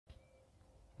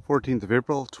14th of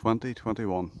April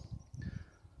 2021,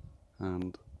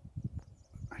 and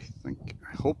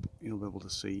I hope you'll be able to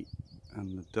see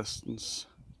in the distance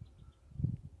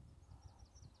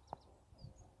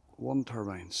wind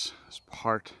turbines as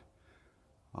part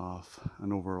of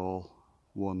an overall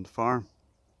wind farm,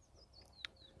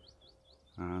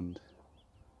 and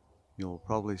you'll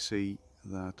probably see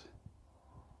that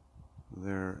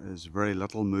there is very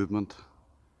little movement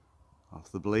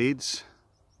of the blades.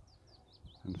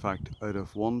 In fact, out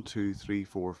of 1, 2, 3,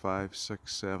 4, 5,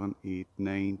 6, 7, 8,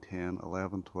 9, 10,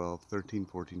 11, 12, 13,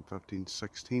 14, 15,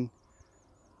 16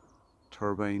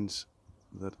 turbines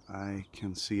that I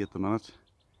can see at the minute,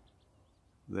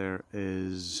 there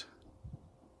is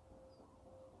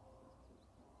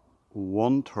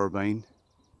one turbine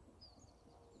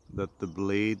that the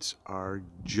blades are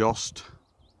just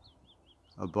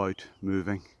about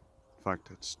moving. In fact,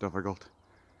 it's difficult.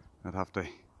 I'd have to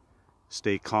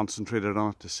stay concentrated on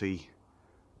it to see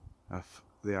if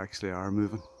they actually are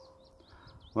moving.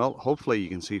 Well, hopefully you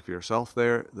can see for yourself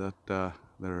there that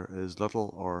there is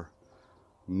little or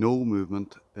no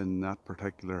movement in that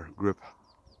particular group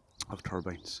of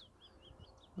turbines.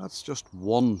 That's just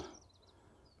one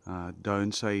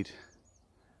downside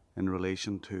in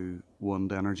relation to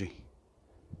wind energy.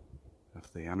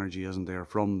 If the energy isn't there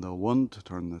from the wind to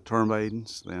turn the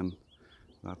turbines, then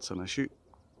that's an issue.